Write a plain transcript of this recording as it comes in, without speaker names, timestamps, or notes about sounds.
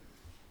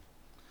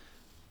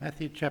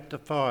Matthew chapter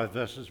 5,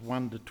 verses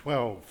 1 to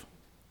 12.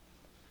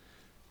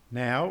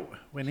 Now,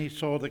 when he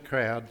saw the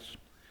crowds,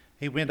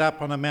 he went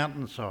up on a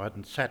mountainside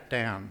and sat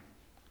down.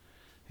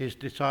 His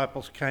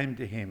disciples came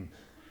to him,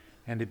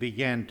 and he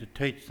began to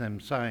teach them,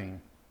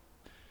 saying,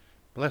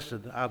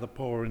 "Blessed are the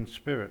poor in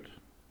spirit,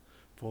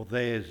 for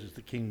theirs is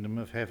the kingdom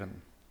of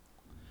heaven.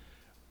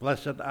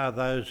 Blessed are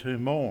those who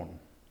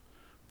mourn,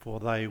 for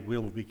they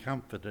will be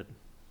comforted.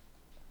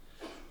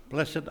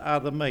 Blessed are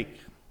the meek,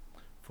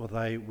 for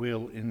they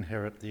will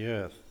inherit the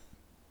earth.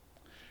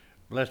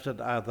 Blessed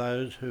are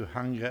those who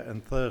hunger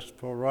and thirst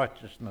for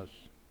righteousness,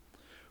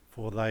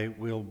 for they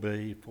will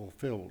be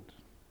filled.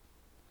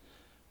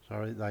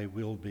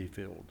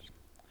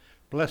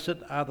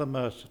 Blessed are the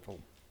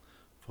merciful,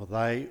 for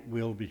they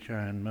will be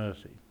shown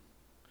mercy.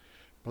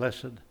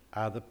 Blessed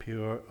are the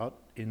pure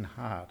in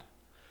heart,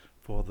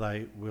 for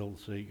they will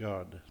see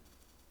God.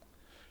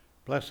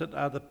 Blessed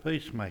are the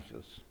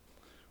peacemakers,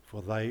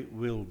 for they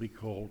will be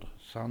called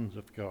sons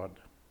of God.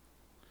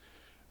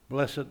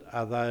 Blessed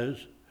are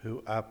those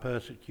who are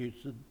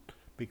persecuted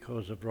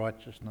because of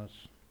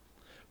righteousness,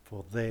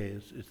 for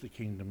theirs is the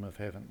kingdom of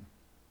heaven.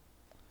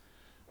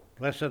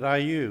 Blessed are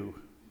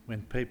you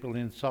when people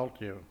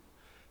insult you,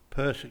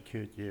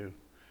 persecute you,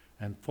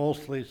 and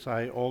falsely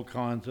say all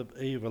kinds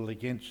of evil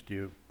against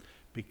you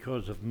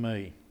because of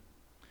me.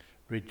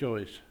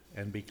 Rejoice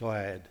and be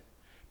glad,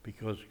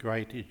 because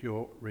great is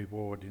your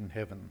reward in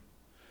heaven.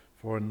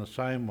 For in the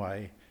same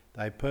way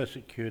they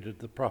persecuted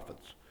the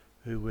prophets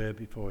who were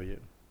before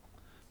you."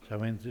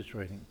 So ends this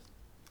reading.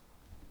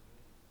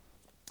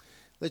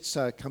 Let's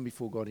come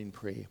before God in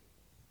prayer.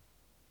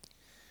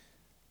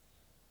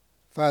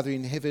 Father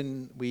in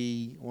heaven,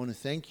 we want to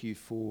thank you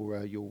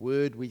for your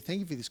word. We thank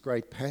you for this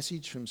great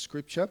passage from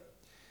Scripture.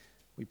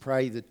 We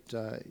pray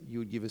that you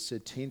would give us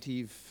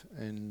attentive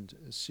and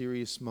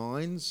serious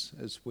minds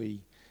as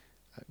we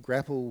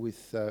grapple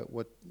with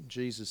what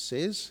Jesus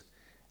says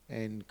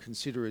and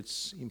consider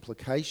its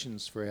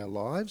implications for our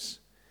lives.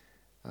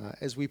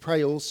 As we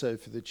pray also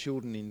for the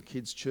children in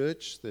Kids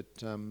Church, that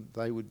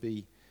they would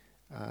be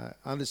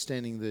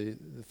understanding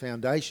the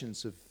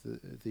foundations of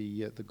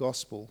the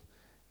gospel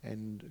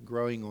and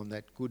growing on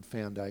that good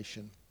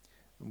foundation.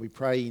 And we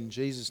pray in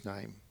Jesus'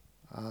 name.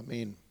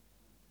 Amen.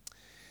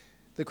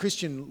 The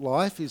Christian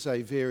life is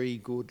a very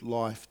good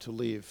life to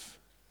live.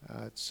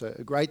 It's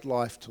a great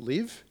life to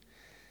live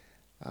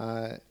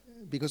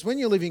because when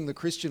you're living the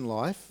Christian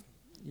life,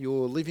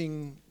 you're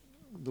living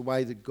the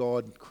way that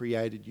God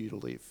created you to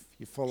live.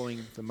 You're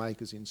following the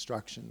Maker's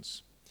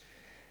instructions.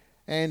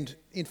 And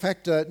in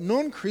fact,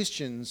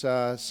 non-Christians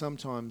are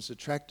sometimes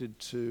attracted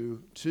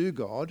to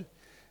God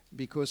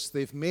because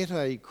they've met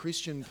a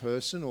Christian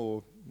person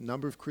or a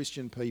number of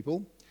Christian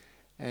people,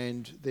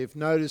 and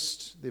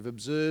they've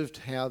observed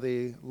how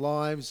their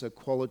lives are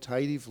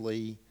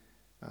qualitatively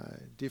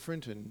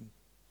different and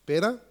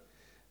better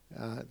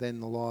than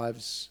the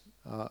lives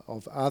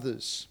of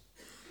others.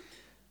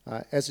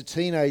 As a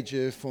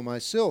teenager for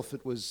myself,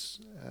 it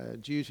was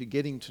due to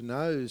getting to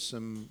know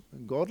some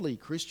godly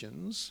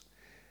Christians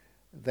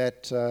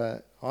that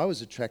I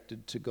was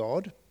attracted to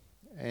God,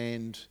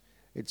 and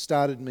it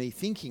started me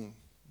thinking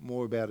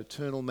more about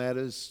eternal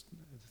matters,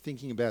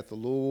 thinking about the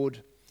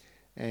Lord,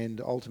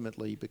 and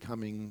ultimately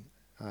becoming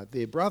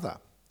their brother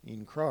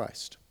in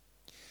Christ.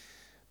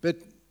 But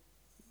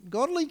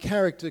godly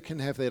character can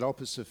have the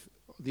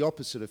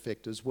opposite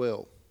effect as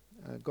well.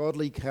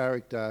 Godly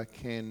character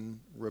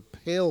can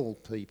repel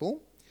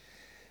people,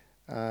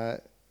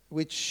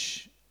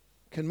 which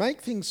can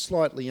make things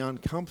slightly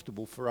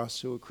uncomfortable for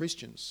us who are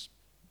Christians,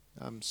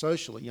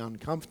 socially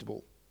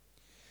uncomfortable.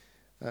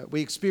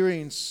 We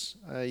experience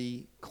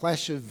a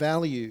clash of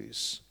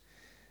values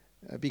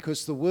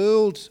because the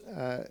world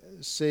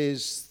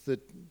says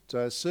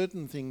that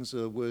certain things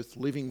are worth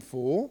living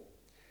for,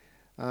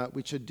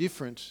 which are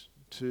different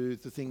to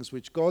the things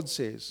which God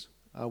says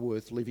are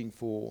worth living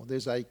for.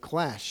 There's a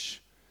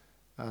clash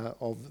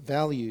of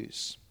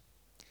values.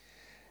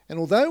 And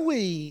although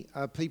we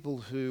are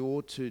people who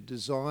ought to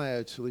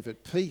desire to live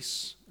at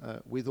peace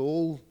with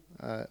all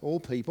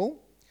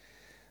people,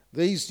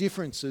 these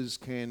differences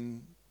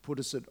can put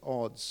us at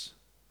odds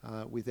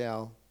with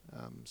our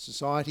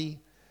society,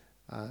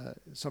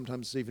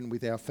 sometimes even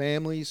with our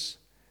families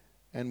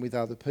and with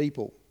other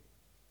people.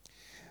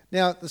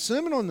 Now, the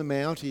Sermon on the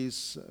Mount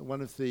is one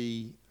of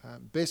the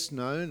best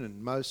known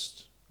and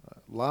most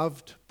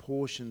loved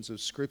portions of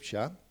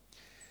Scripture.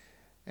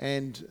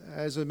 And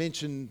as I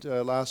mentioned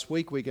last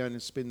week, we're going to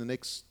spend the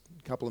next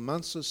couple of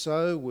months or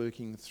so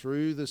working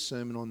through the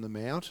Sermon on the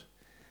Mount.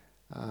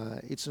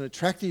 It's an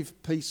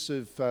attractive piece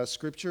of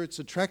Scripture. It's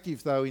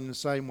attractive, though, in the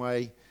same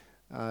way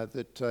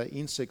that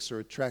insects are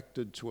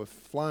attracted to a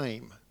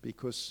flame,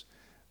 because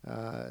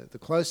the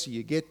closer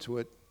you get to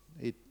it,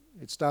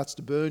 it starts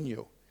to burn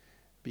you.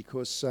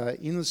 Because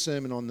in the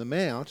Sermon on the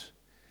Mount,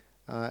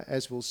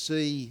 as we'll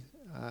see,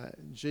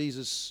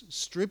 Jesus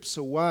strips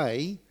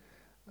away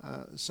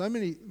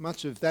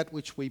much of that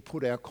which we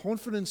put our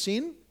confidence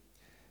in.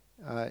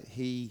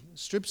 He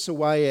strips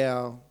away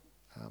our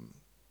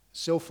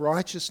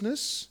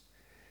self-righteousness,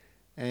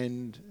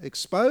 and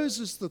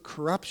exposes the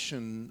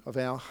corruption of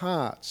our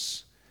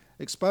hearts,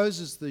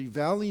 exposes the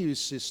value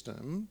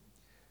system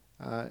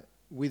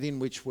within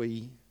which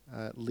we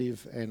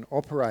live and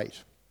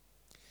operate.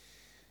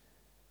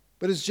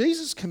 But as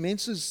Jesus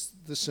commences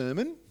the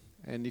sermon,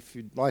 and if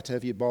you'd like to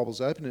have your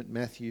Bibles open at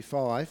Matthew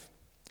 5,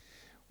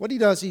 what he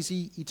does is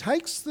he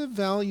takes the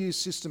value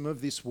system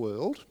of this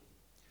world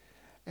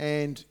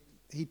and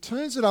he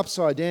turns it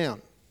upside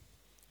down.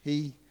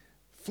 He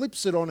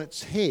flips it on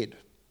its head.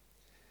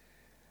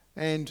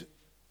 And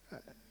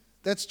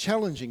that's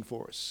challenging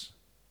for us.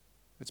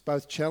 It's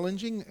both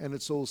challenging and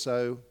it's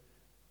also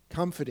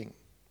comforting.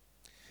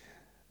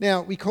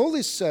 Now, we call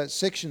this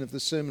section of the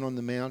Sermon on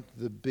the Mount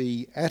the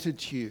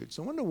Beatitudes.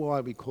 I wonder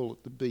why we call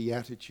it the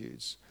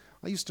Beatitudes.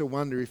 I used to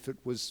wonder if it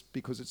was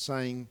because it's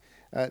saying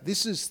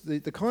this is the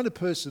kind of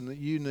person that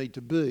you need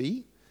to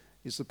be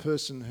is the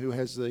person who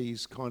has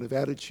these kind of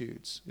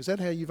attitudes. Is that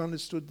how you've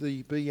understood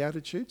the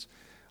Beatitudes?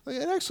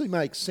 It actually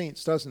makes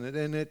sense, doesn't it?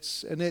 And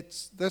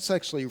that's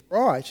actually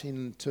right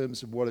in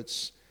terms of what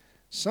it's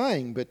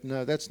saying, but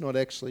no, that's not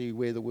actually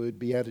where the word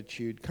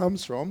beatitude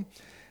comes from.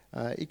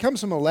 It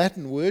comes from a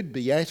Latin word,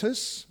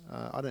 beatus.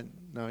 I don't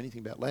know anything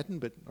about Latin,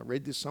 but I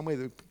read this somewhere.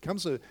 There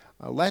comes a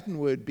Latin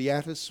word,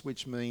 beatus,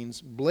 which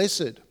means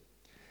blessed.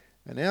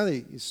 And now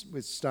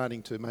we're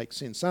starting to make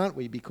sense, aren't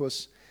we?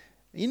 Because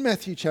in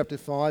Matthew chapter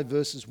 5,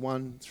 verses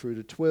 1 through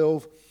to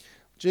 12,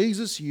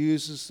 Jesus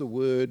uses the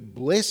word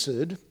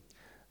blessed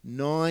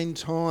 9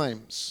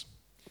 times,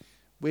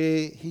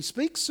 where he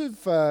speaks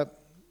of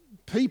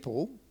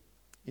people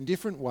in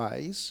different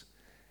ways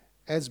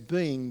as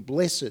being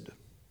blessed.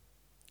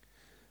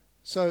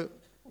 So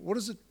what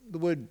does the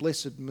word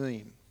blessed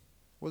mean?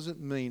 What does it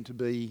mean to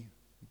be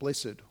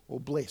blessed or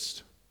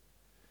blessed?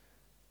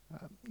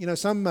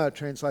 Some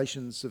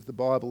translations of the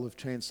Bible have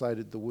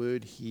translated the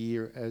word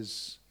here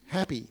as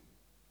happy.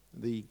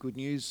 The Good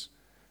News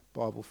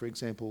Bible, for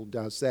example,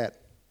 does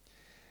that.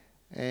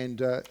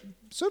 And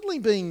certainly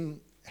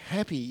being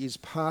happy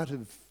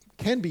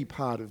can be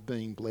part of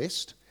being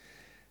blessed.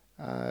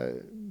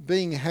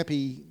 Being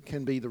happy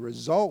can be the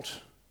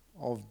result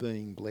of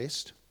being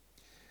blessed.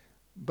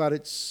 But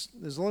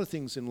there's a lot of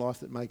things in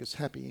life that make us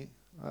happy.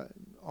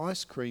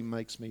 Ice cream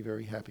makes me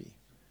very happy.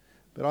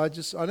 But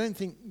I don't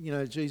think,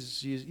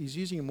 Jesus is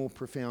using a more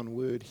profound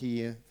word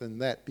here than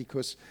that,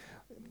 because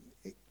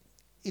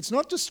it's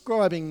not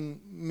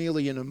describing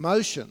merely an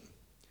emotion.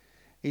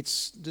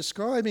 It's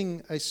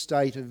describing a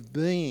state of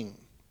being.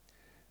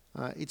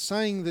 It's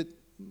saying that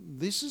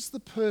this is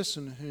the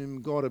person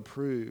whom God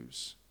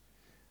approves.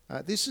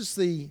 This is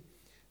the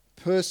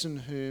person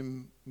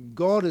whom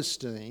God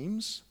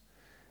esteems.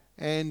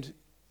 And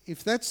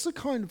if that's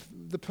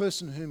the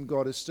person whom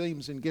God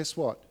esteems, then guess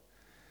what?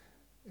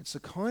 It's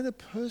the kind of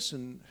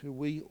person who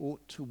we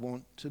ought to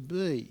want to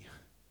be.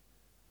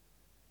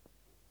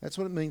 That's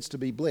what it means to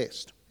be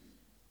blessed.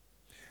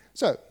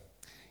 So,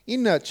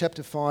 in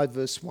chapter 5,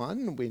 verse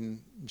 1,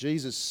 when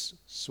Jesus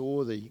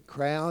saw the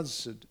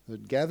crowds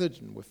had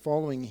gathered and were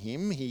following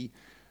him, he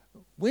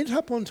went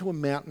up onto a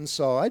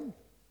mountainside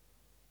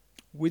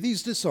with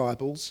his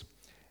disciples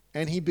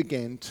and he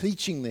began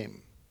teaching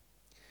them.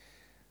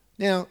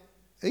 Now,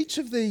 each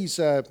of these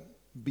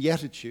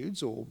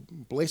beatitudes or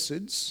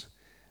blesseds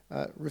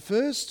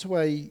refers to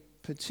a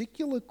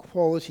particular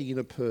quality in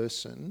a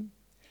person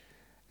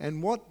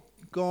and what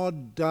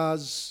God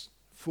does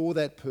for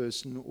that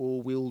person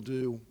or will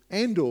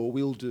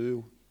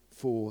do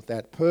for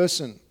that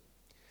person.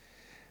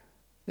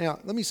 Now,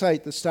 let me say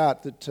at the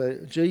start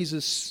that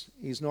Jesus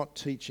is not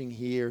teaching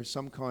here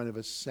some kind of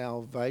a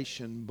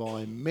salvation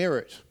by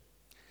merit.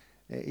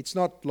 It's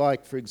not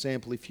like, for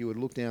example, if you would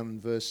look down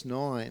in verse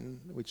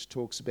 9, which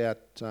talks about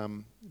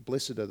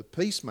blessed are the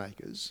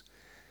peacemakers,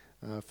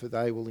 for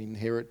they will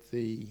inherit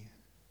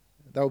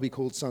they'll be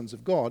called sons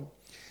of God.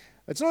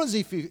 It's not as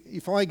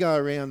if I go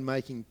around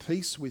making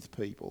peace with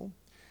people,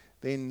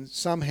 then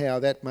somehow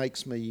that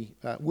makes me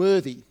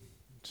worthy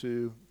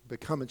to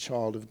become a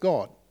child of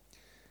God,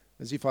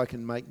 as if I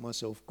can make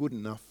myself good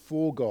enough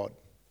for God.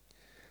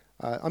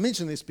 I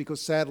mention this because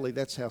sadly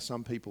that's how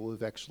some people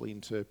have actually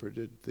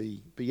interpreted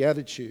the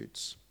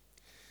Beatitudes.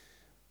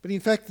 But in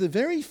fact, the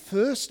very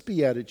first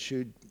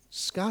Beatitude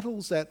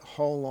scuttles that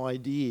whole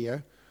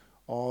idea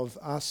of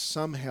us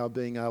somehow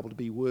being able to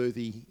be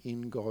worthy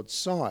in God's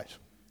sight.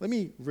 Let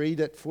me read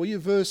it for you,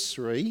 verse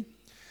 3.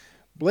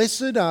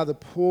 Blessed are the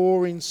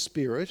poor in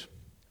spirit,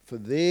 for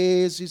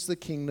theirs is the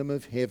kingdom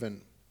of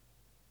heaven.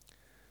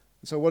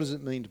 So what does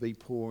it mean to be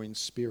poor in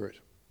spirit?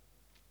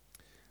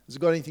 Has it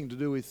got anything to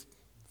do with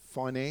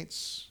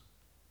finance?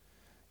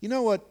 You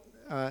know what?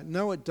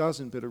 No, it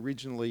doesn't, but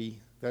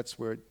originally that's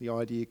where the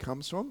idea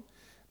comes from.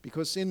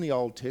 Because in the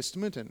Old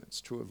Testament, and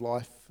it's true of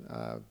life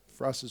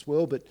for us as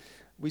well, but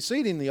we see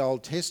it in the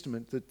Old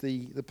Testament that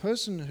the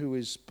person who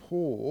is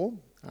poor,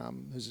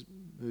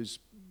 who's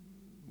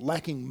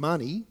lacking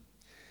money,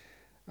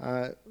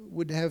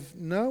 would have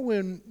no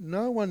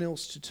one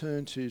else to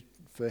turn to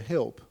for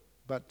help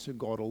but to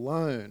God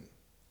alone.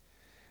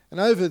 And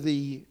over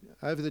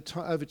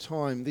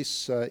time,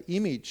 this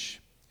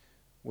image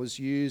was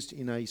used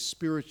in a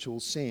spiritual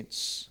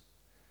sense,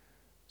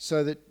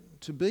 so that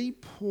to be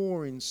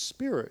poor in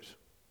spirit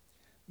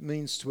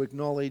means to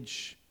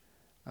acknowledge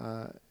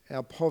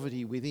our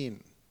poverty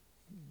within,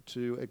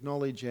 to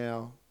acknowledge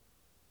our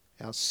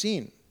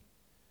sin,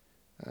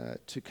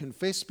 to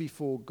confess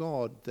before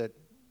God that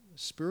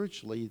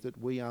spiritually that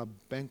we are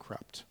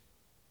bankrupt.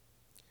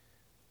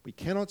 We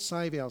cannot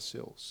save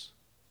ourselves.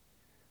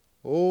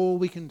 All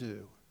we can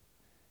do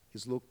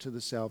is look to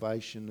the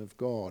salvation of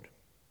God.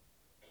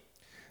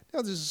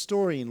 Now, there's a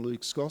story in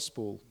Luke's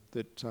Gospel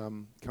that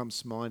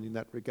comes to mind in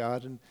that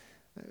regard. And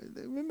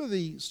remember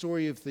the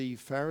story of the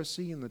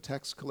Pharisee and the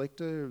tax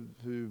collector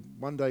who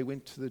one day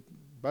both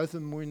of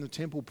them were in the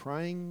temple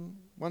praying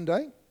one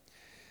day?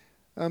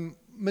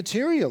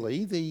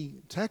 Materially, the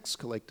tax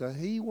collector,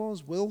 he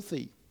was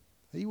wealthy.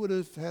 He would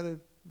have had a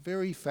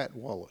very fat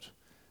wallet.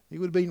 He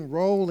would have been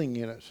rolling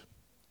in it.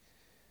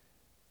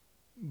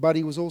 But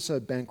he was also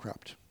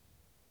bankrupt.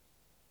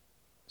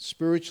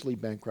 Spiritually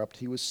bankrupt.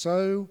 He was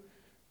so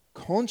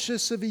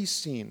conscious of his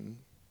sin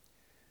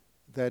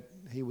that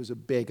he was a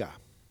beggar,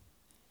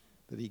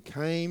 that he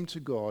came to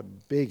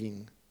God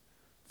begging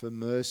for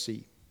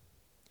mercy,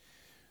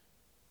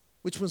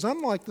 which was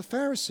unlike the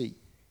Pharisee,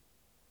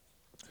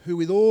 who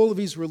with all of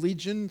his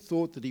religion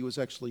thought that he was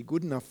actually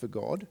good enough for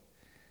God,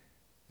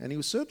 and he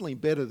was certainly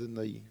better than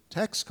the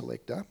tax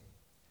collector.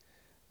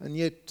 And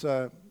yet,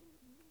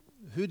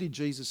 who did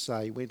Jesus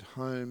say went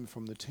home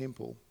from the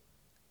temple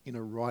in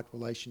a right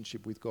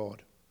relationship with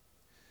God?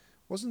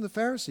 Wasn't the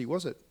Pharisee,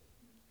 was it?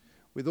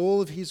 With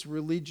all of his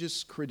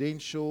religious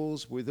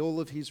credentials, with all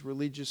of his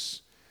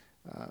religious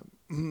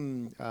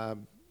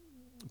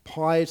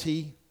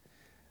piety,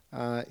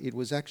 it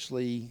was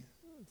actually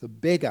the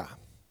beggar,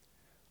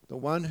 the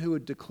one who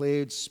had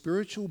declared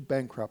spiritual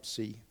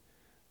bankruptcy,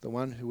 the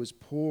one who was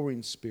poor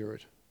in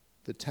spirit,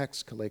 the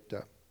tax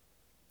collector.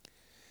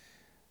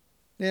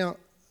 Now,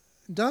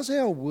 does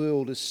our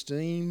world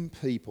esteem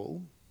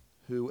people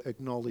who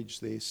acknowledge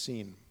their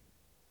sin?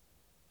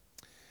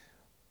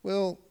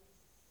 Well,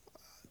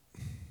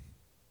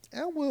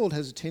 our world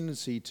has a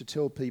tendency to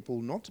tell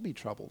people not to be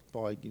troubled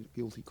by a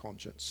guilty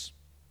conscience.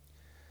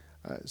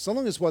 So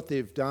long as what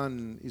they've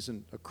done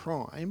isn't a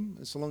crime,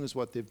 so long as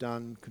what they've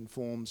done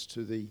conforms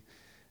to the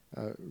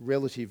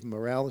relative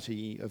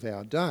morality of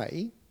our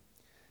day,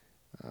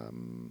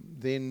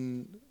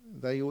 then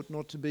they ought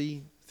not to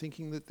be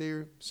thinking that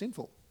they're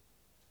sinful.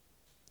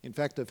 In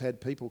fact, I've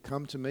had people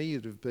come to me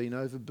that have been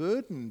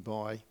overburdened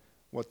by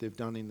what they've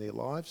done in their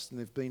lives, and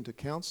they've been to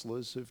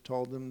counsellors who've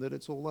told them that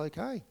it's all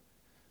okay.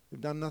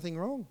 They've done nothing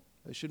wrong.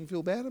 They shouldn't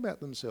feel bad about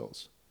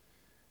themselves.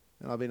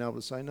 And I've been able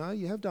to say, no,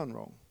 you have done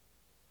wrong.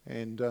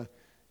 And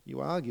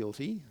you are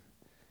guilty.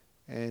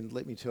 And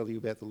let me tell you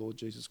about the Lord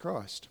Jesus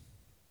Christ.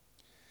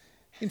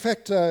 In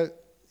fact,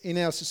 in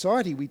our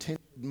society, we tend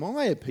to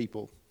admire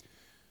people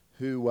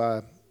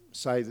who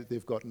say that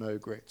they've got no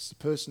regrets. The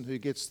person who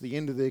gets to the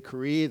end of their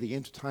career, the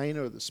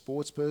entertainer or the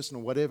sports person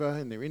or whatever,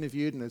 and they're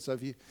interviewed and they say,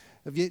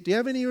 do you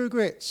have any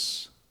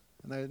regrets?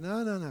 And they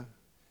go, no.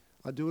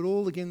 I do it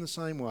all again the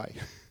same way.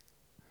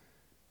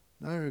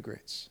 No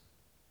regrets.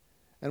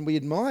 And we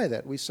admire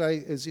that. We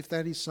say as if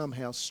that is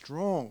somehow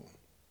strong.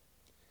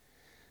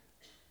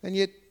 And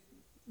yet,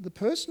 the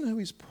person who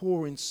is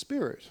poor in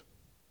spirit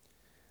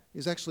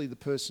is actually the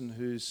person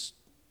who's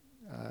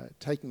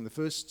taking the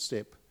first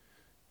step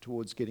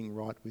towards getting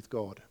right with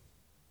God,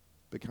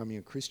 becoming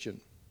a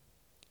Christian.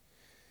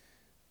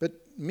 But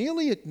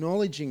merely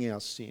acknowledging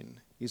our sin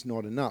is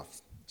not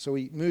enough. So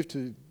we move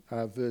to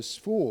verse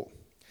 4.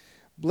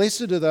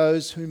 Blessed are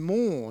those who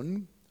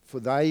mourn, for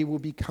they will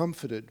be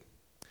comforted.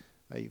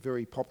 A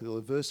very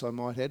popular verse, I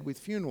might add, with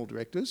funeral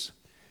directors.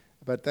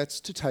 But that's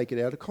to take it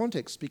out of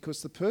context,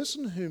 because the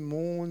person who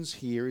mourns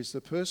here is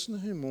the person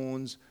who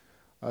mourns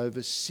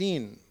over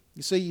sin.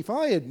 You see, if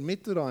I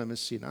admit that I'm a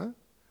sinner,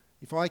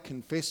 if I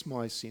confess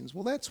my sins,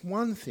 well, that's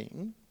one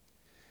thing.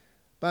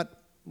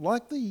 But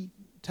like the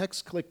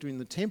tax collector in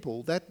the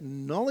temple, that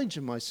knowledge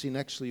of my sin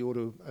actually ought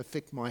to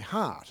affect my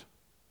heart.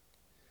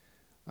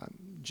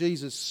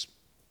 Jesus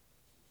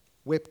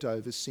wept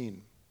over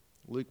sin.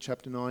 Luke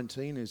chapter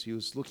 19, as he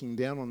was looking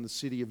down on the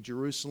city of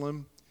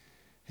Jerusalem,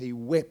 he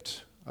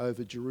wept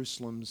over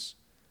Jerusalem's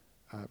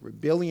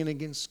rebellion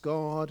against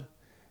God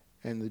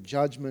and the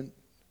judgment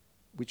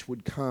which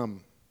would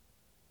come.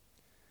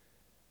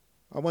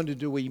 I wonder,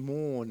 do we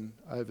mourn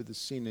over the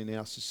sin in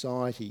our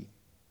society?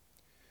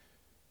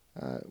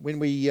 When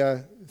we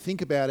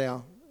think about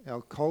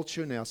our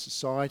culture and our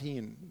society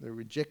and the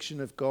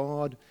rejection of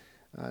God,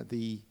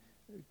 the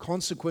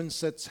consequence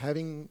that's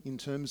having in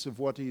terms of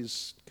what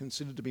is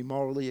considered to be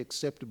morally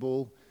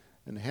acceptable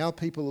and how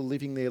people are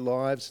living their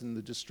lives and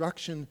the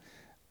destruction,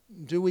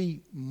 do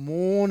we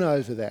mourn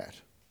over that?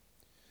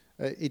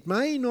 It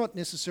may not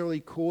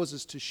necessarily cause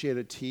us to shed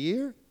a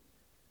tear,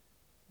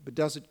 but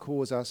does it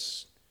cause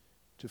us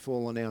to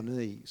fall on our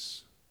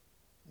knees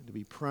and to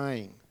be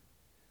praying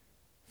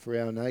for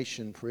our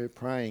nation,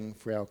 praying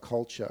for our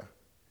culture,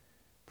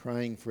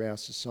 praying for our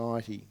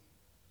society?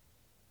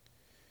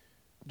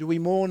 Do we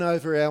mourn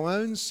over our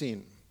own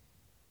sin?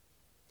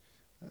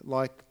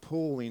 like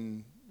Paul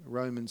in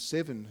Romans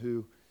 7,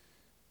 who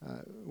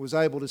was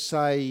able to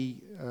say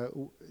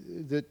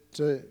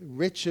that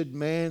wretched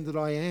man that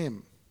I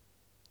am,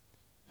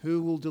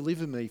 who will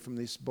deliver me from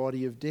this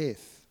body of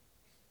death?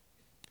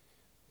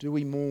 Do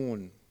we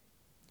mourn?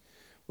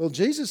 Well,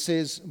 Jesus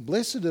says,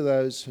 blessed are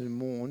those who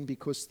mourn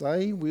because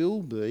they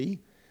will be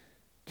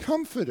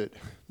comforted.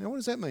 Now, what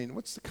does that mean?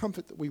 What's the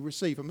comfort that we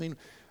receive? I mean,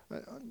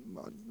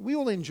 we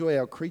all enjoy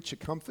our creature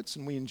comforts,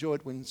 and we enjoy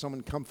it when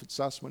someone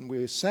comforts us when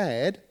we're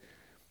sad.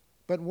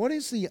 But what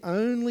is the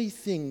only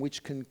thing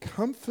which can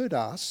comfort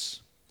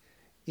us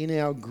in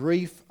our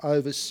grief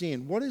over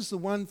sin? What is the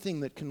one thing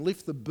that can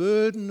lift the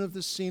burden of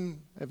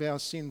our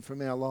sin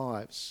from our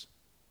lives?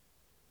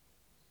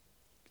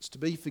 It's to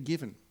be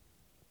forgiven.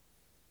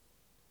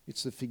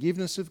 It's the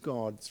forgiveness of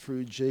God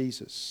through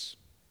Jesus.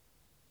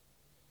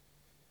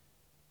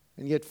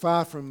 And yet,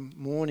 far from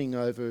mourning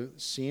over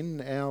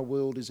sin, our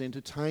world is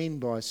entertained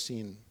by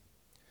sin.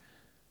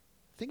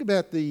 Think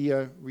about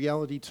the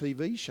reality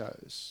TV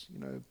shows.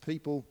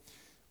 People,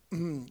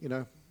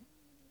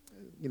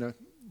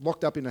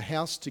 locked up in a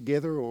house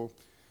together or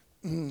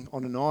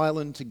on an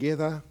island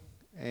together,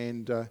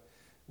 and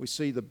we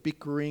see the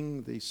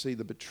bickering, we see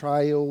the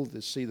betrayal,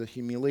 we see the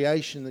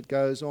humiliation that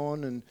goes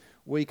on, and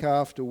week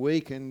after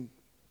week, and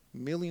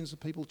millions of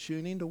people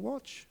tune in to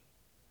watch.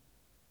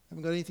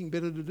 Haven't got anything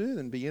better to do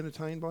than be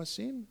entertained by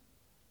sin.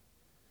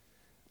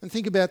 And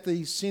think about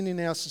the sin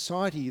in our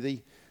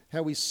society,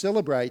 how we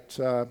celebrate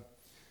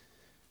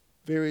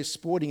various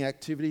sporting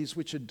activities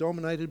which are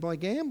dominated by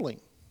gambling,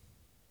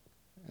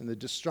 and the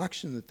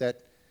destruction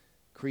that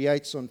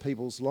creates on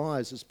people's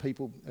lives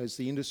as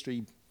the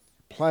industry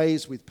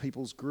plays with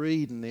people's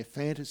greed and their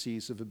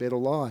fantasies of a better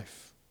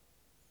life.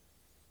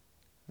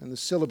 And the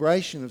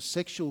celebration of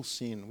sexual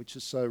sin, which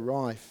is so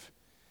rife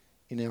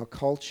in our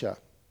culture.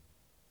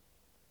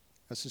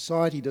 Our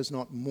society does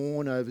not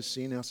mourn over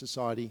sin, our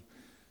society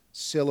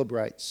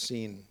celebrates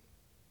sin.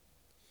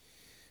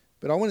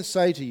 But I want to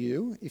say to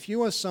you, if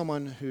you are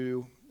someone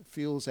who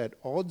feels at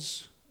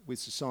odds with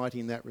society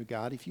in that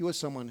regard, if you are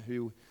someone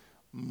who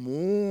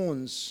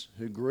mourns,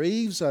 who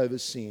grieves over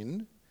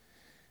sin,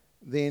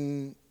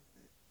 then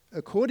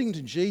according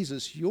to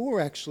Jesus,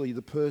 you're actually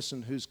the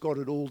person who's got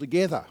it all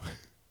together.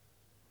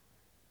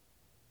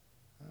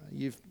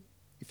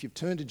 If you've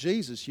turned to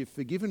Jesus, you're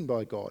forgiven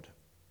by God.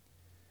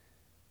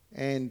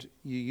 And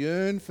you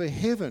yearn for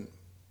heaven.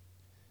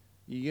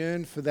 You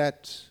yearn for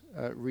that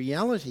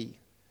reality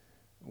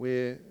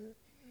where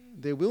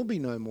there will be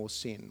no more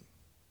sin,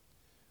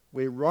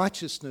 where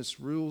righteousness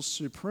rules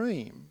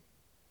supreme,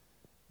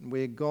 and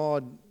where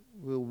God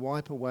will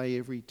wipe away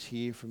every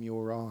tear from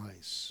your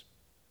eyes.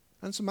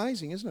 And it's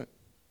amazing, isn't it?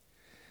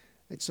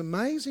 It's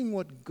amazing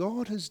what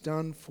God has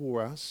done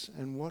for us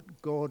and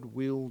what God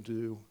will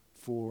do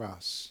for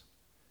us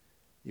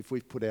if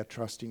we've put our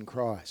trust in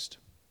Christ.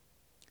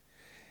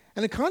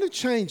 And it kind of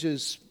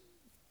changes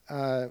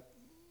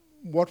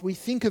what we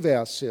think of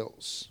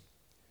ourselves,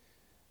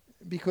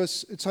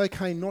 because it's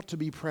okay not to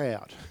be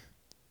proud.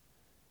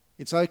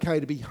 It's okay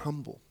to be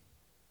humble.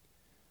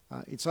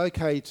 It's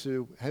okay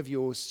to have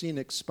your sin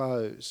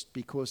exposed,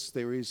 because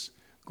there is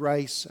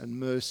grace and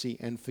mercy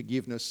and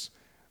forgiveness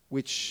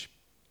which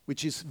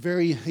is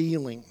very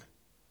healing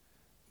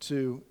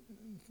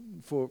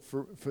for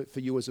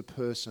you as a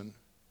person,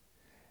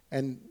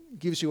 and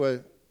gives you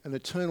an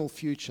eternal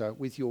future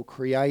with your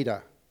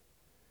Creator.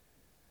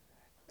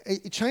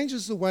 It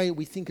changes the way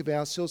we think of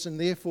ourselves, and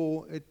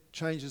therefore it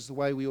changes the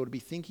way we ought to be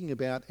thinking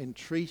about and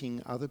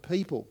treating other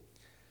people.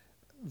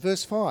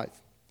 Verse 5,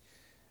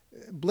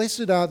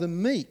 blessed are the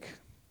meek,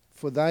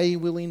 for they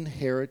will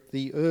inherit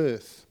the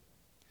earth.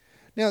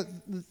 Now,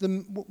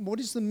 what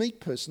is the meek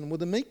person? Well,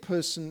 the meek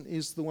person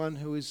is the one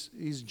who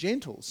is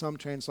gentle. Some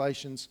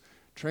translations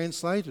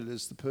translate it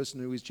as the person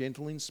who is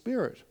gentle in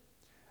spirit.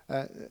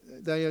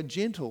 They are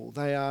gentle,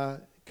 they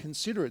are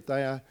considerate,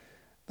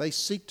 they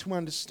seek to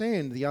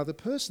understand the other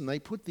person. They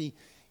put the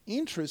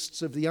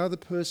interests of the other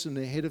person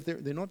ahead of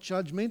they're not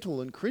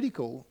judgmental and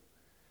critical,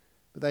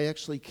 but they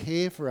actually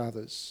care for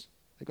others.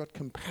 They've got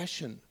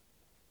compassion.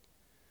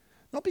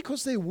 Not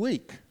because they're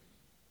weak,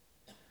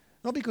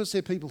 not because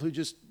they're people who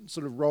just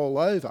sort of roll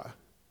over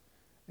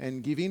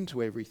and give in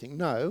to everything.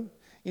 No,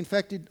 in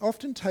fact, it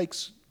often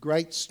takes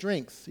great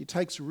strength. It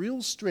takes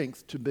real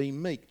strength to be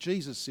meek.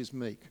 Jesus is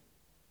meek.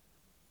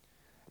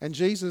 And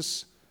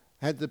Jesus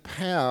had the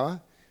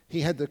power,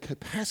 he had the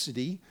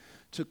capacity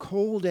to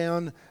call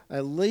down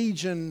a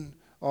legion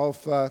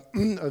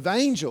of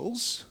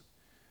angels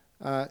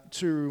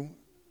to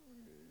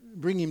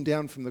bring him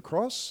down from the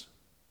cross.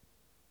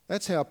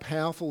 That's how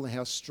powerful and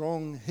how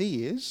strong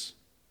he is.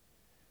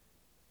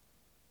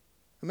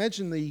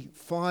 Imagine the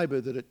fibre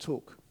that it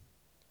took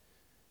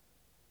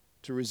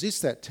to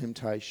resist that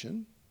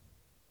temptation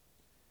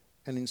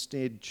and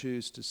instead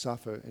choose to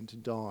suffer and to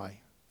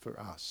die for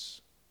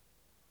us.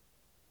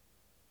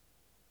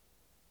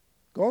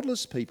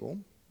 Godless people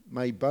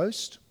may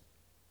boast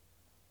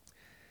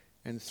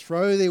and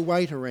throw their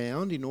weight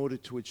around in order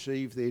to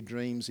achieve their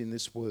dreams in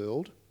this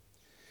world,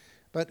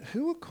 But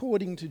who,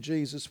 according to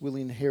Jesus, will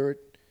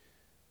inherit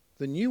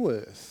the new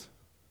earth?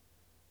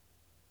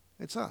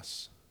 It's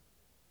us.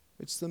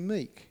 It's the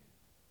meek.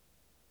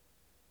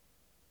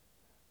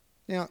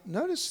 Now,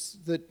 notice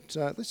that,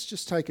 let's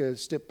just take a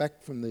step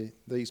back from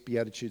these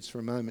Beatitudes for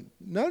a moment.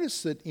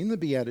 Notice that in the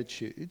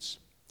Beatitudes,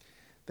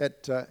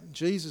 that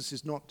Jesus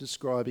is not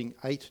describing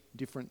 8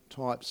 different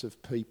types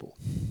of people.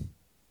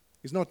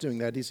 He's not doing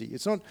that, is he?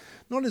 It's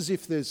not as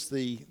if there's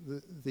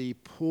the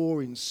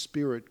poor in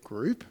spirit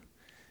group,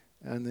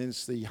 and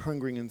there's the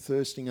hungering and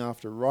thirsting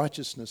after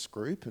righteousness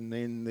group, and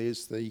then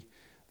there's the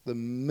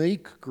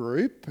meek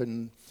group,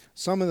 and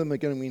some of them are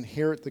going to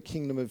inherit the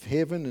kingdom of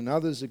heaven, and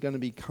others are going to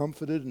be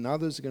comforted, and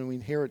others are going to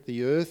inherit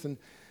the earth. And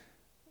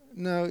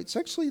no, it's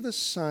actually the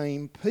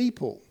same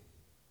people.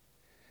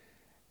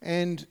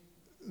 And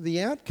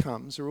the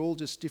outcomes are all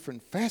just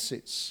different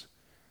facets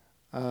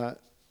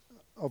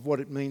of what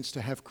it means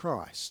to have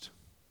Christ,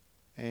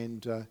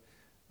 and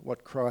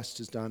what Christ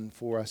has done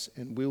for us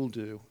and will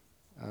do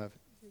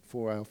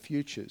for our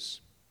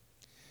futures.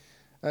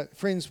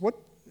 Friends,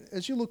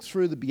 as you look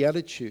through the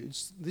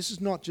Beatitudes, this is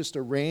not just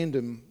a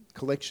random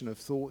collection of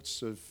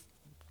thoughts of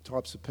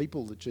types of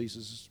people that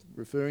Jesus is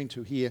referring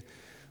to here.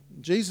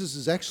 Jesus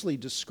is actually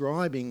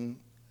describing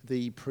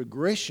the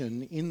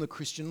progression in the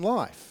Christian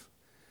life,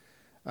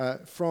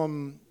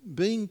 from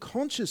being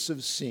conscious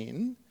of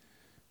sin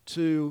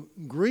to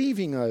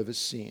grieving over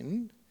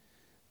sin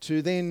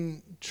to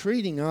then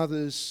treating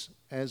others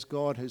as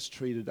God has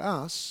treated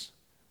us,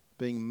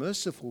 being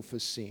merciful for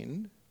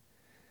sin.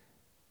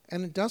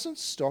 And it doesn't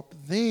stop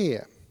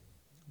there.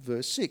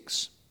 Verse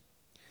 6.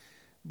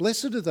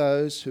 Blessed are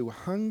those who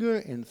hunger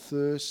and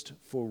thirst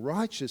for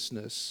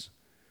righteousness,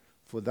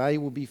 for they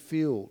will be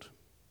filled.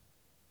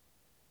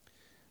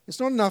 It's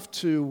not enough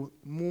to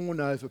mourn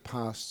over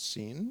past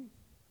sin.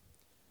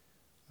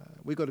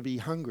 We've got to be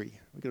hungry.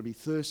 We've got to be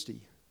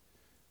thirsty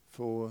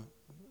for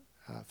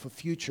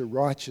future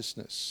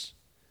righteousness,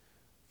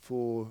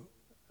 for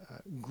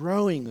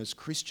growing as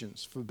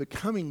Christians, for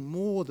becoming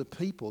more the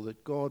people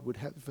that God would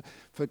have,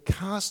 for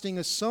casting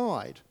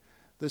aside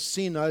the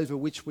sin over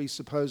which we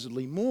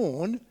supposedly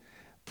mourn,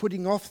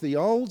 putting off the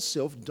old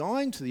self,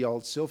 dying to the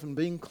old self, and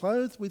being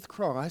clothed with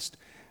Christ,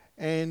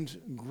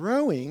 and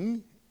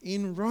growing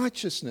in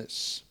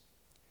righteousness.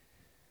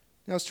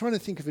 Now, I was trying to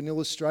think of an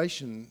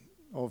illustration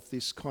of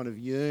this kind of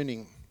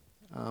yearning,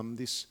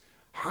 this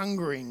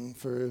hungering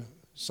for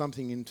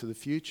something into the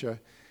future,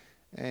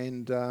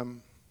 and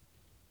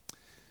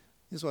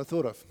here's what I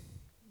thought of.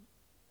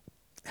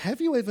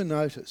 Have you ever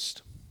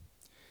noticed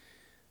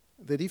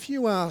that if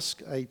you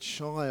ask a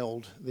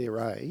child their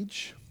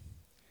age,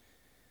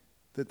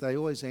 that they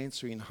always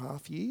answer in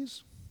half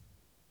years?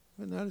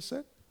 Ever notice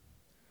that?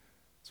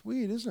 It's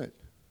weird, isn't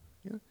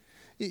it?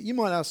 You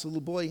might ask a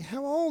little boy,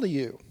 how old are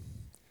you?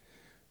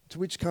 To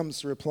which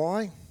comes the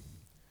reply,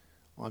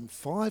 I'm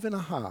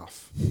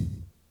 5.5.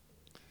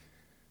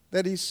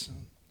 That is,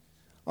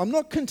 I'm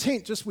not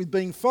content just with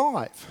being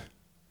 5.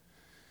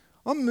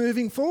 I'm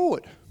moving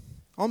forward.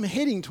 I'm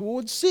heading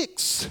towards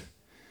 6.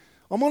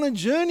 I'm on a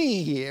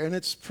journey here, and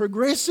it's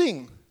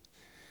progressing.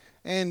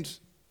 And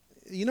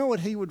you know what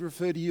he would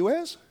refer to you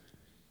as?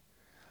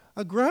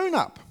 A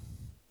grown-up.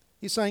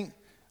 He's saying,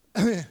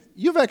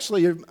 you've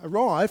actually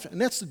arrived, and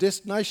that's the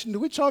destination to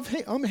which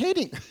I'm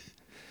heading.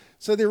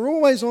 So they're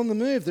always on the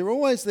move. They're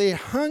always there,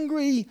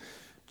 hungry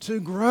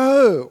to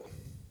grow.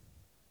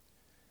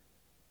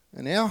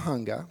 And our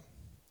hunger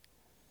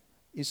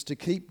is to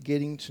keep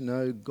getting to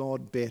know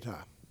God better.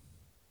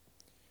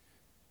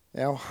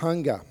 Our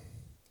hunger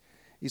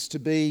is to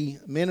be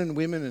men and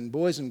women and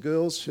boys and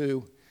girls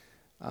who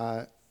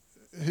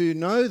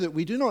know that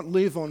we do not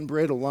live on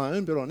bread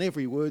alone, but on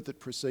every word that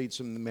proceeds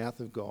from the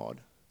mouth of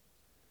God.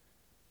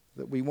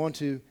 That we want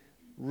to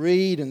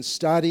read and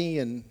study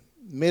and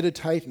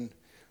meditate and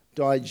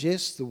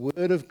digest the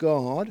Word of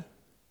God,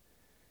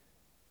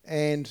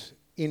 and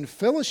in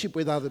fellowship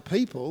with other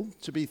people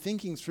to be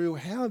thinking through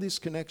how this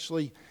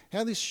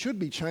should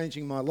be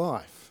changing my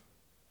life.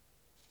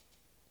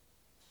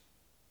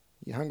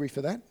 You hungry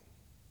for that?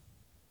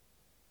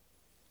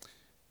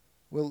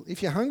 Well,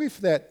 if you're hungry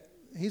for that,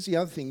 here's the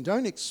other thing.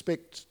 Don't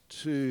expect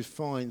to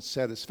find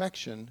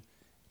satisfaction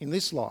in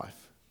this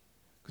life.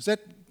 Because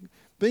that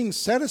being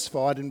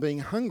satisfied and being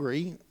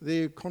hungry,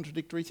 they're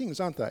contradictory things,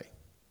 aren't they?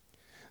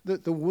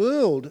 The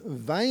world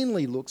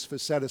vainly looks for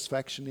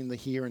satisfaction in the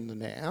here and the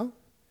now.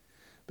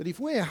 But if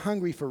we're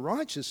hungry for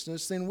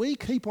righteousness, then we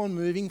keep on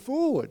moving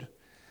forward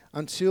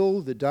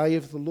until the day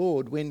of the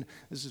Lord, when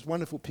there's this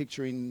wonderful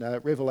picture in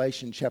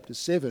Revelation chapter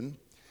 7,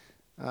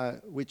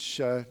 which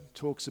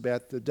talks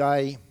about the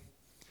day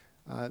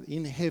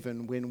in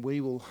heaven when we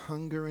will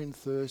hunger and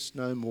thirst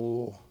no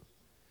more,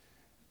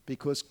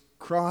 because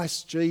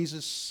Christ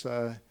Jesus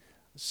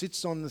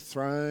sits on the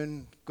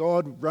throne,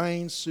 God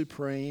reigns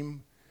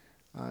supreme,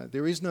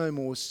 there is no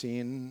more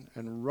sin,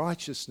 and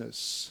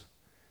righteousness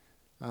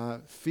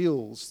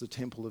fills the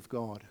temple of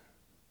God.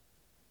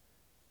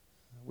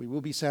 We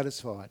will be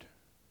satisfied.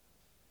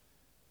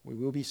 We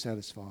will be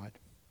satisfied.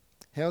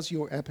 How's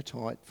your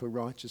appetite for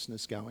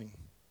righteousness going?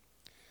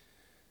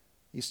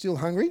 You still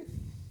hungry?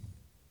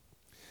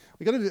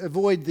 We've got to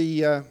avoid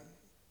the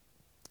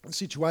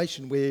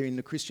situation where in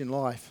the Christian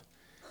life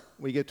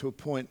we get to a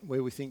point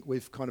where we think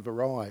we've kind of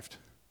arrived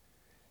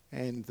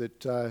and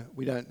that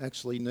we don't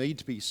actually need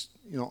to be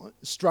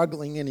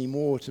struggling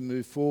anymore to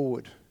move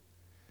forward.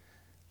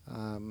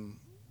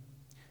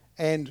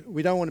 And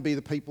we don't want to be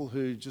the people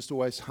who just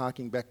always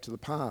harking back to the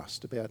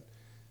past about,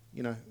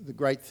 the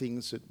great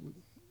things that,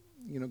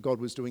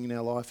 God was doing in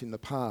our life in the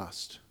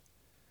past.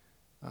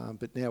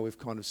 But now we've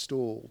kind of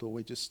stalled, or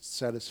we're just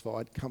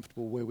satisfied,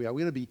 comfortable where we are.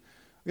 We're going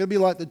to be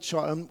like the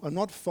child. I'm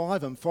not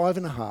 5, I'm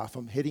 5.5.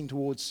 I'm heading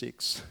towards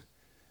 6.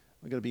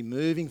 We're going to be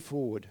moving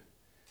forward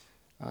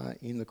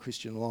in the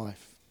Christian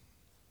life.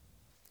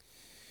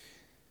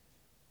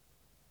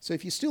 So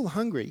if you're still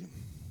hungry,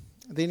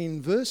 then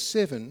in verse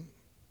 7,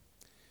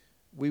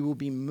 we will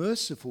be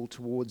merciful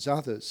towards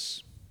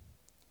others.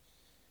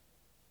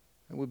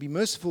 And we'll be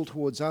merciful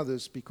towards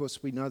others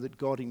because we know that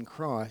God in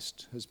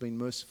Christ has been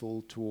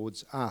merciful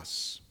towards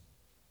us.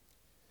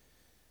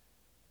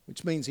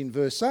 Which means in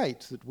verse 8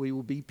 that we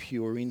will be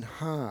pure in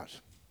heart.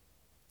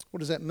 What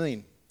does that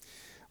mean?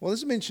 Well,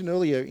 as I mentioned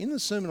earlier, in the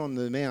Sermon on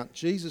the Mount,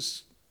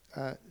 Jesus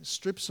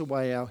strips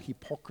away our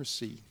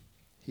hypocrisy.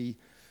 He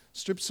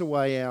strips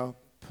away our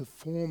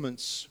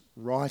performance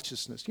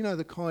righteousness.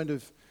 The kind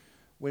of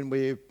when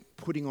we're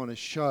putting on a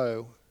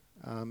show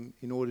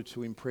in order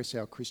to impress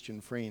our Christian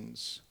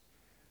friends.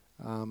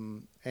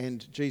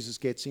 And Jesus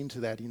gets into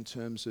that in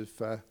terms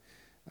of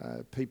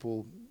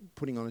people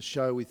putting on a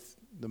show with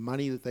the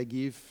money that they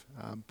give,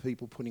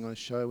 people putting on a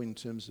show in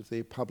terms of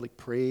their public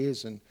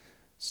prayers and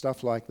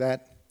stuff like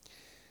that.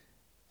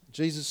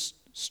 Jesus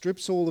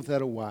strips all of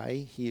that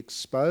away. He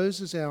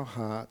exposes our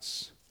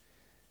hearts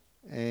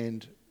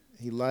and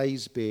he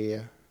lays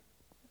bare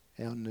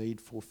our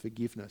need for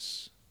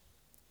forgiveness.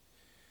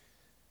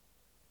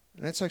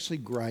 And that's actually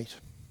great.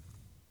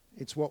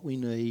 It's what we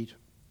need.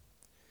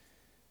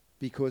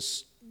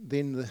 Because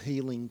then the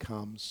healing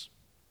comes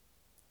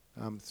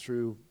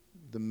through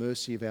the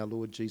mercy of our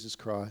Lord Jesus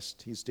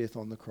Christ, his death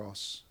on the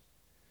cross.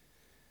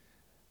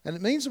 And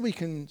it means that we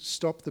can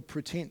stop the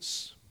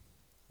pretense.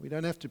 We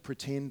don't have to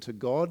pretend to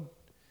God.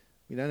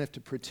 We don't have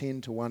to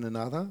pretend to one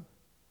another.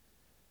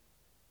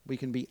 We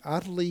can be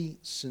utterly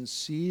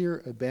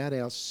sincere about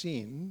our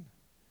sin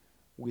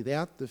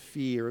without the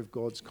fear of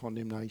God's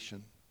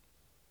condemnation.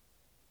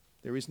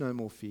 There is no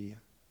more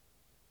fear.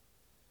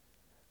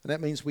 And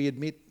that means we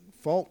admit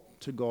fault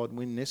to God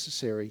when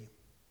necessary.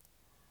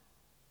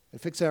 It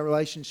affects our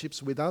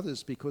relationships with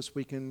others because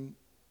we don't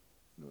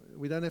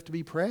have to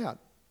be proud.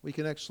 We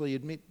can actually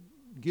admit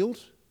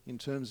guilt in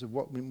terms of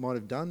what we might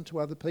have done to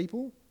other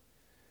people,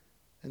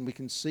 and we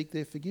can seek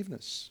their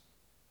forgiveness.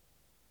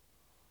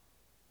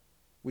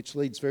 Which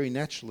leads very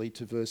naturally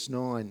to verse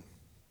 9.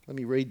 Let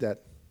me read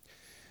that.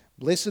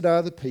 Blessed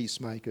are the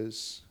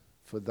peacemakers,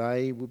 for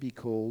they will be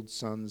called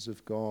sons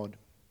of God.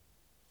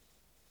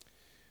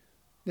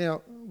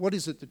 Now, what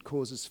is it that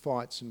causes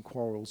fights and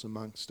quarrels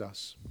amongst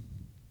us?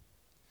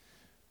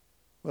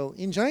 Well,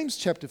 in James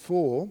chapter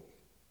 4,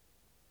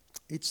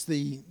 it's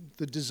the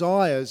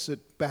desires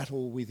that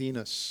battle within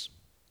us.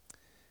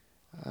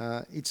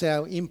 It's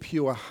our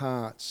impure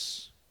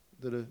hearts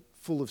that are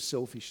full of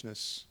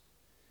selfishness.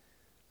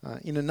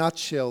 In a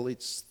nutshell,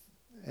 it's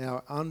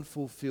our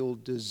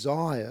unfulfilled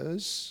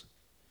desires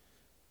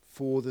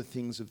for the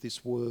things of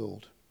this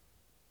world.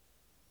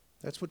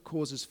 That's what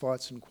causes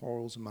fights and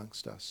quarrels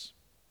amongst us.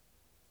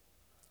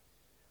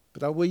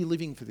 But are we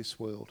living for this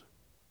world?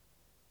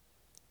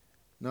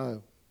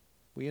 No.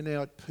 We are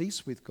now at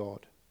peace with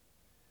God.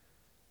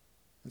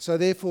 And so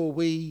therefore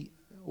we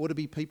ought to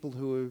be people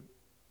who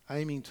are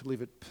aiming to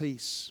live at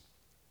peace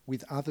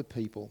with other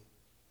people,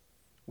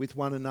 with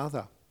one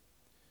another,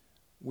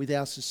 with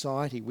our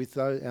society, with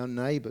our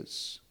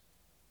neighbours,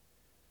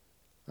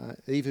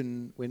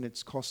 even when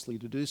it's costly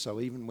to do so,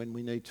 even when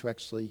we need to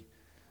actually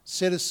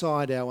set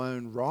aside our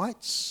own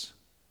rights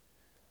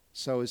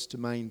so as to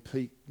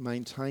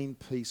maintain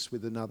peace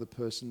with another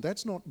person.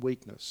 That's not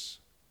weakness.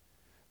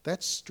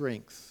 That's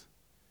strength.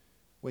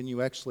 When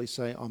you actually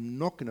say, I'm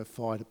not going to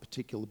fight a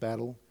particular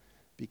battle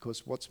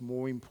because what's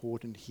more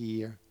important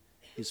here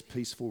is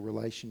peaceful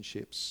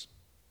relationships.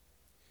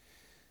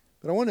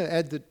 But I want to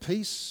add that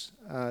peace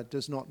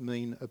does not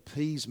mean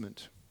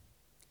appeasement.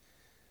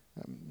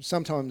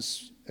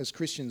 Sometimes as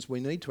Christians we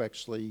need to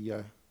actually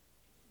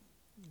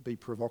be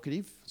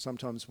provocative.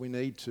 Sometimes we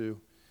need to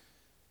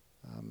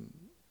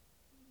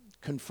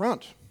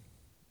confront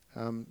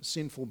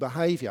sinful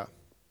behaviour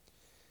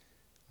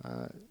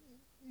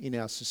in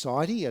our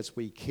society as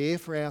we care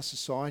for our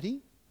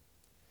society,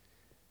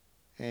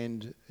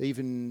 and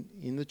even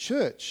in the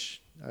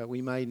church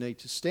we may need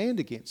to stand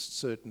against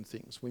certain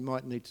things. We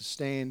might need to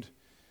stand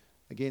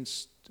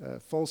against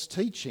false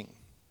teaching,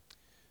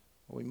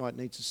 or we might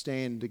need to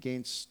stand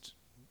against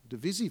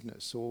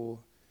divisiveness, or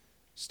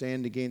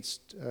stand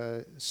against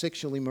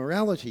sexual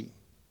immorality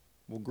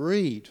or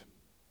greed,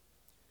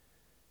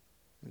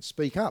 and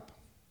speak up.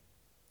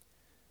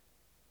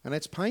 And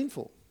that's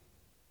painful.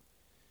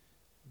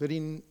 But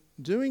in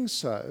doing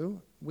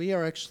so, we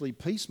are actually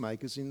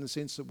peacemakers in the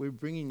sense that we're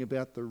bringing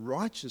about the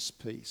righteous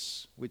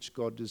peace which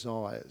God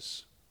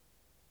desires.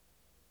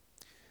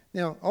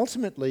 Now,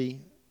 ultimately,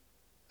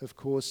 of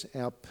course,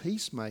 our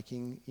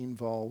peacemaking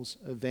involves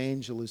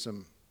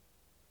evangelism,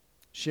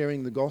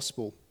 sharing the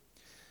gospel.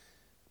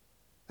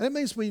 And that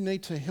means we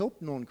need to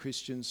help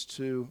non-Christians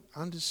to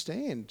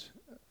understand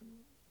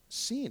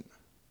sin,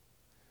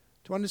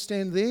 to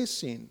understand their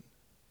sin,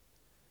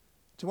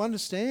 to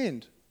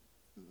understand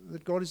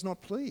that God is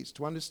not pleased,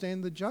 to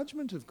understand the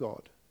judgment of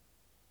God.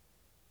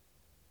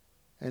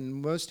 And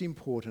most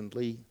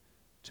importantly,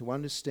 to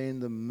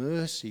understand the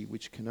mercy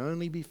which can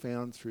only be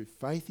found through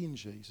faith in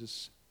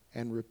Jesus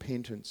and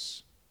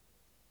repentance.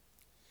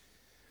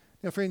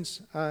 Now,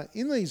 friends,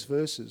 in these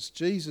verses,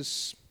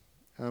 Jesus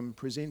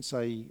presents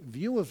a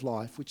view of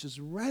life which is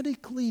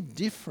radically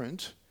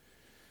different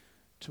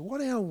to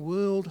what our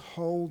world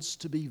holds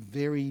to be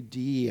very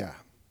dear.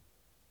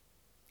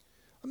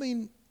 I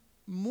mean,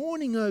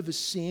 mourning over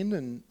sin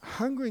and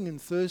hungering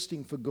and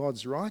thirsting for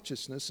God's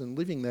righteousness and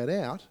living that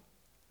out,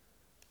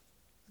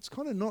 it's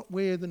kind of not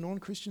where the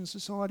non-Christian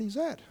society is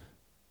at.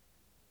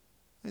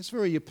 It's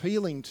very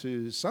appealing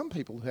to some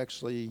people who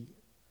actually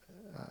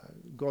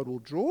God will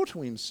draw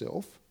to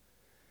himself,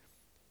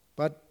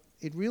 but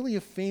it really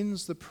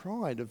offends the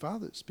pride of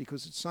others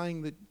because it's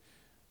saying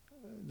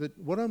that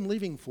what I'm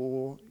living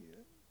for,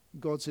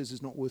 God says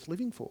is not worth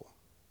living for.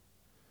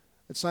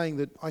 It's saying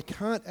that I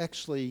can't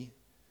actually,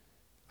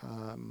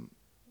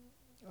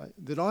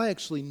 that I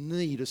actually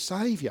need a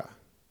saviour.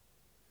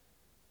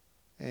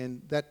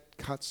 And that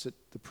cuts at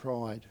the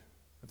pride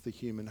of the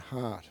human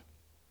heart.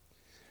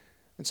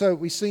 And so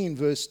we see in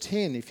verse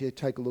 10, if you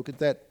take a look at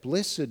that,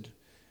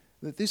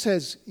 that this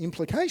has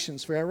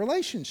implications for our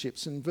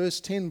relationships. In verse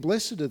 10,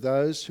 blessed are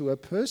those who are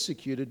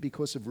persecuted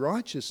because of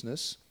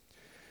righteousness,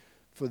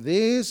 for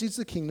theirs is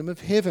the kingdom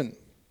of heaven.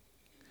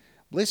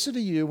 Blessed are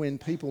you when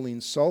people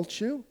insult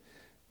you,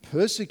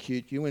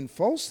 persecute you, and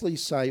falsely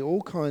say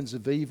all kinds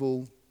of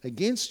evil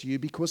against you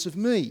because of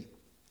me.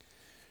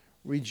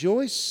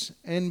 Rejoice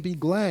and be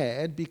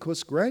glad,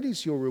 because great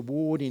is your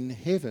reward in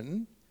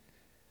heaven,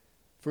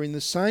 for in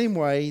the same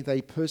way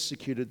they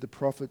persecuted the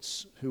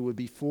prophets who were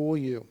before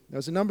you. Now,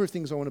 there's a number of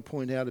things I want to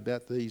point out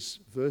about these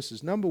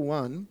verses. Number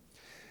one,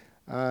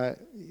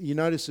 you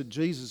notice that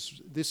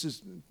Jesus, this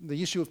is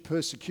the issue of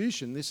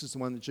persecution, this is the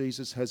one that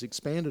Jesus has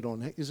expanded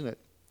on, isn't it?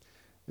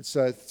 It's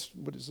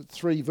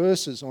 3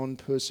 verses on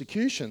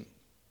persecution.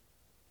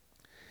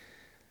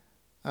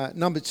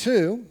 Number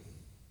two,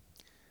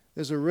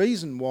 there's a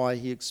reason why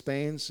he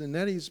expands, and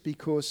that is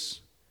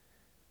because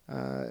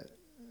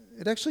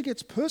it actually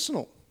gets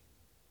personal.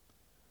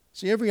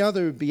 See, every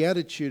other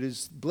beatitude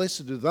is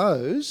blessed are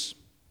those,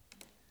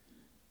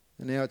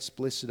 and now it's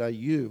blessed are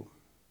you.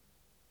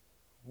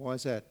 Why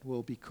is that?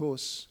 Well,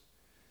 because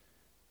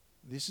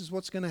this is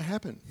what's going to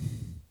happen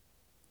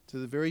to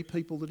the very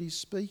people that he's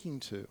speaking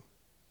to.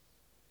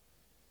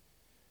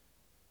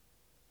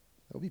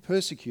 They'll be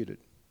persecuted.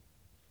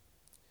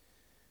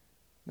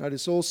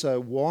 Notice also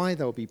why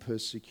they'll be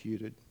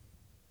persecuted.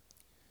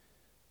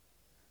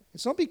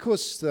 It's not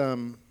because,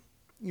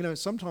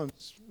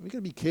 sometimes we've got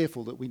to be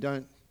careful that we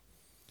don't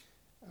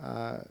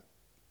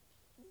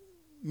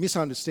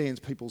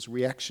misunderstand people's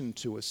reaction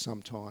to us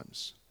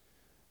sometimes.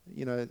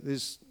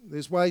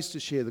 There's ways to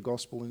share the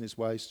gospel and there's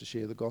ways to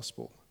share the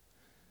gospel.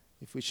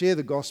 If we share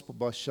the gospel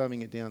by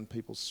shoving it down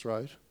people's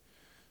throat,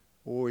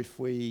 or if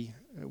we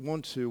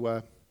want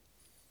to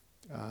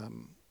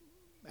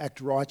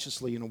act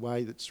righteously in a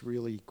way that's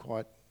really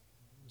quite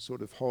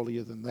sort of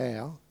holier than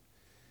thou,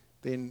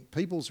 then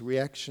people's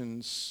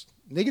reactions,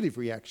 negative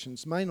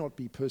reactions, may not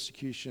be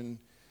persecution.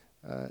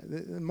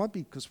 It might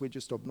be because we're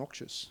just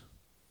obnoxious.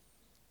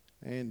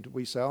 And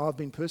we say, I've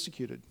been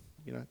persecuted,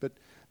 But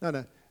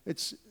no,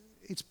 it's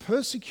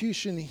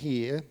persecution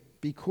here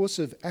because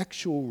of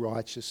actual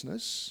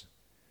righteousness,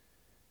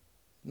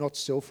 not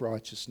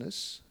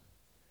self-righteousness.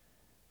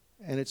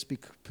 And it's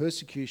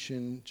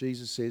persecution,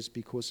 Jesus says,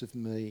 because of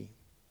me,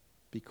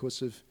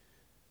 because of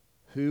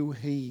who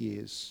he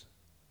is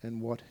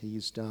and what he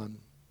has done.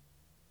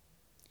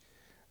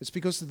 It's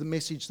because of the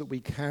message that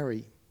we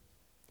carry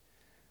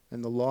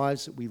and the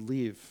lives that we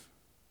live.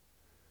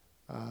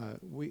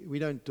 We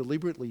don't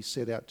deliberately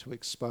set out to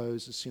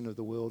expose the sin of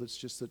the world. It's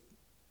just that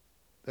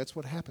that's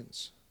what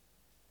happens.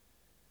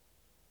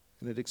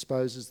 And it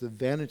exposes the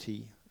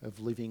vanity of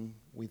living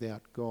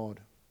without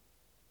God.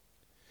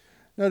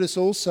 Notice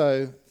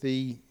also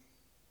the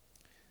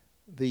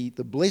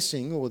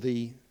blessing or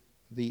the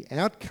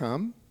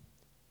outcome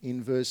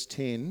in verse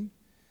 10.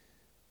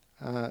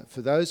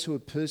 For those who are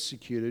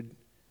persecuted,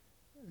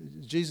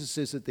 Jesus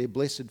says that they're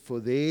blessed, for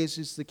theirs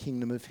is the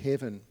kingdom of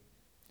heaven.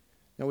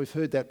 Now, we've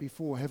heard that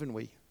before, haven't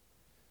we?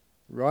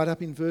 Right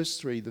up in verse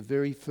 3, the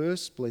very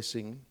first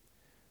blessing,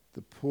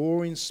 the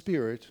poor in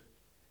spirit,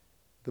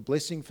 the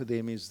blessing for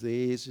them is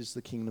theirs is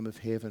the kingdom of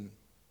heaven.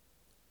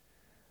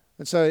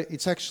 And so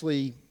it's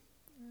actually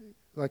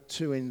like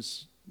two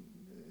ends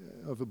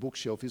of a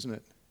bookshelf, isn't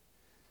it?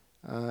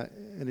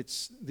 And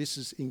this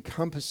is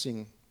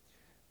encompassing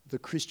the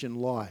Christian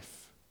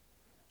life.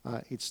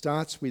 It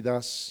starts with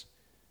us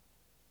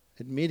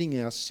admitting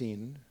our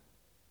sin,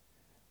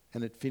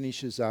 and it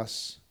finishes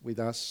with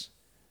us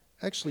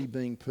actually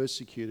being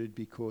persecuted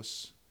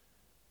because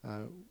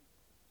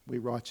we're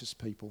righteous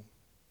people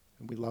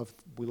and we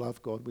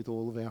love God with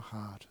all of our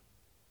heart.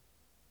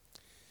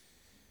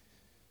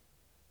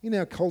 In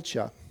our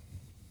culture,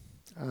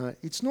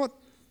 it's not,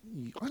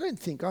 I don't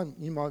think, I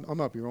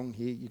might be wrong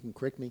here, you can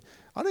correct me,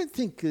 I don't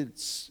think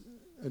it's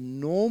a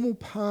normal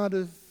part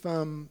of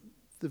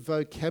the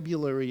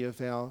vocabulary of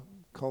our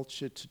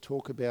culture to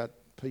talk about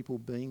people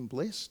being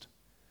blessed.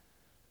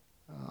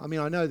 I mean,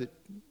 I know that,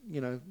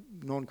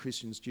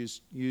 non-Christians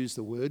just use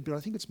the word, but I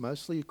think it's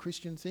mostly a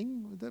Christian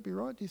thing. Would that be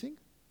right, do you think?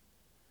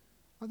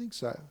 I think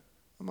so.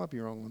 I might be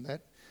wrong on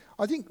that.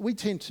 I think we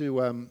tend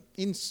to,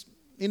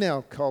 in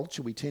our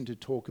culture, we tend to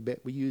talk about,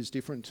 we use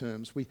different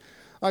terms. We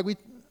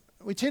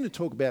tend to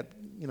talk about,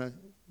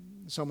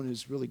 someone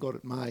who's really got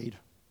it made.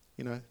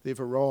 They've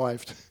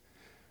arrived.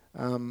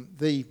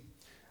 The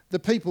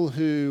people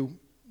who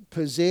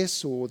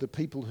possess, or the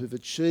people who've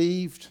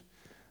achieved,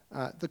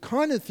 the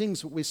kind of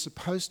things that we're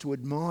supposed to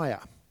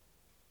admire.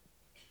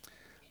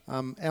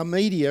 Our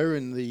media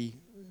and the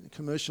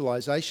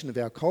commercialisation of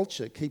our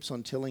culture keeps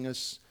on telling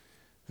us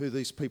who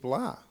these people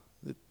are.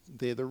 That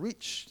they're the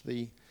rich,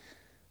 the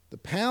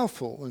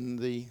powerful and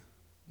the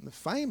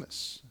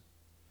famous.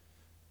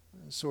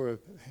 I saw a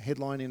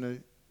headline in a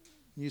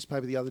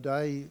newspaper the other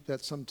day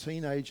about some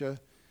teenager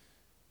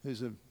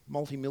who's a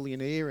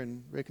multi-millionaire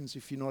and reckons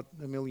if you're not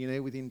a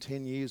millionaire within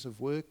 10 years of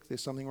work,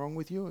 there's something wrong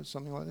with you or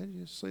something like that. Did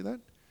you see that?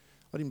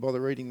 I didn't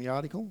bother reading the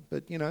article,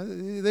 but,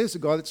 there's the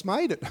guy that's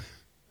made it.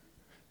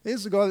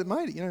 There's the guy that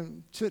made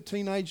it,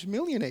 teenage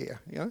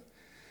millionaire,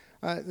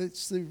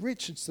 It's the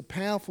rich, it's the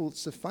powerful,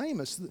 it's the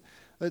famous.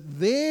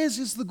 Theirs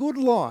is the good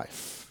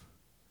life.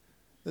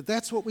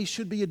 That's what we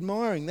should be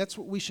admiring. That's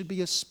what we should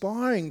be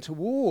aspiring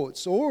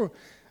towards. Or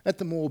at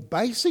the more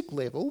basic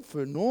level,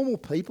 for normal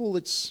people, I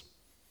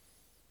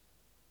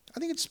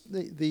think it's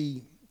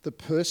the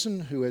person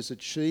who has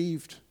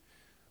achieved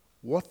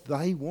what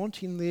they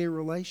want in their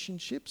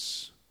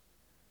relationships,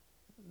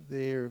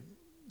 their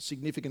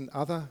significant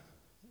other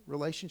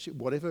relationship,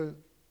 whatever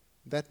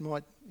that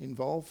might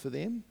involve for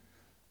them,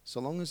 so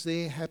long as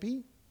they're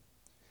happy.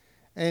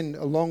 And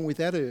along with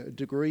that, a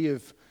degree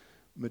of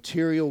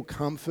material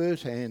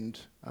comfort and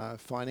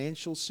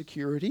financial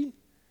security.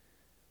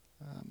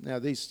 Now,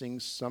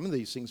 some of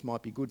these things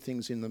might be good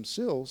things in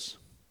themselves,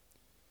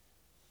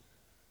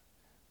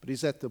 but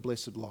is that the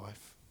blessed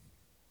life?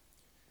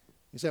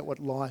 Is that what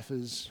life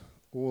is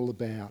all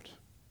about?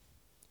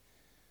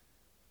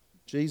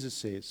 Jesus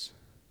says,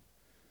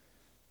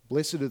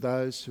 "Blessed are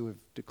those who have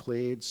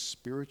declared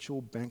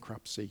spiritual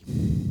bankruptcy.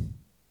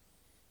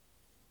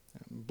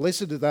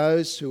 Blessed are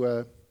those who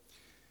are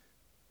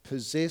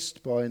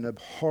possessed by an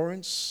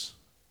abhorrence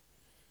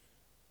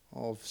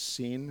of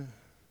sin,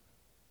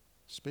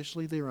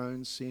 especially their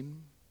own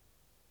sin.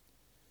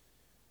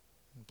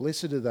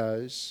 Blessed are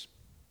those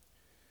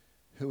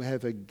who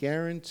have a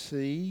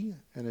guarantee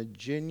and a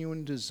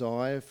genuine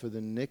desire for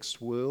the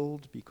next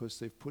world because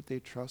they've put their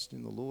trust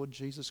in the Lord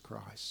Jesus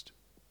Christ.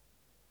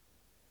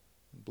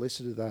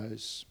 Blessed are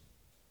those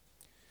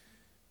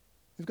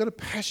who've got a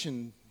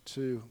passion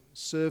to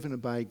serve and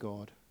obey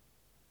God,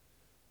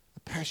 a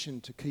passion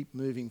to keep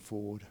moving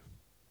forward,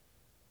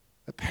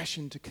 a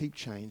passion to keep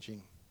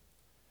changing,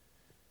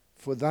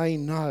 for they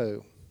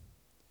know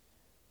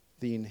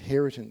the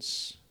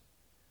inheritance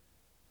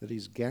that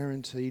is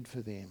guaranteed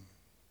for them."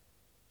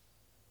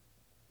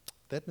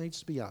 That needs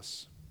to be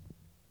us.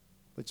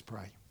 Let's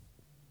pray.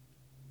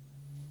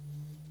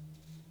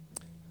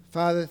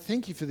 Father,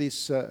 thank you for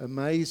this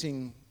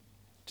amazing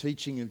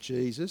teaching of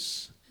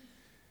Jesus.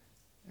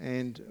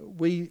 And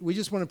we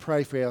just want to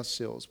pray for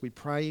ourselves. We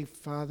pray,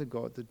 Father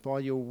God, that by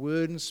your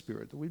word and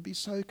spirit, that we'd be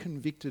so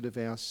convicted of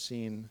our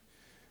sin,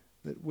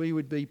 that we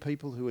would be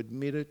people who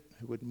admit it,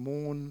 who would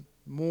mourn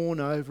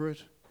over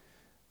it,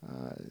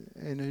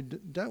 and who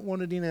don't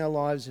want it in our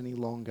lives any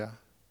longer.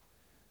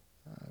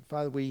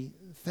 Father, we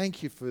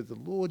thank you for the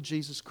Lord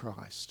Jesus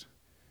Christ,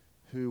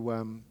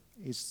 who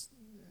is,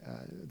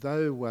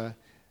 though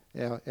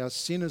our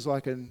sin is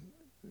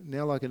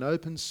now like an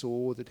open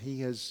sore, that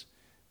he is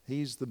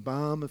the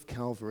balm of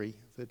Calvary,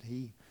 that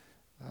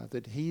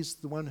he's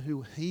the one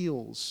who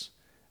heals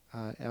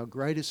our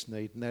greatest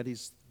need, and that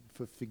is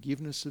for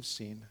forgiveness of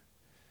sin.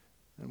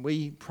 And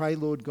we pray,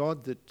 Lord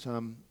God, that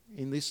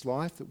in this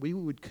life that we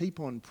would keep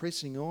on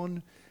pressing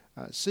on,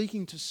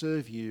 seeking to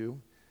serve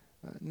you,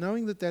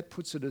 knowing that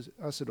puts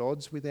us at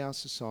odds with our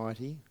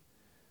society,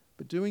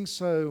 but doing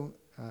so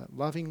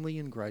lovingly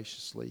and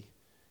graciously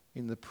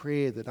in the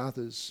prayer that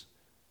others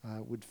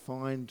would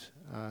find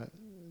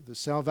the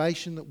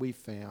salvation that we've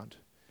found.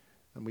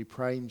 And we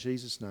pray in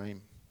Jesus'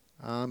 name.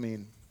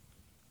 Amen.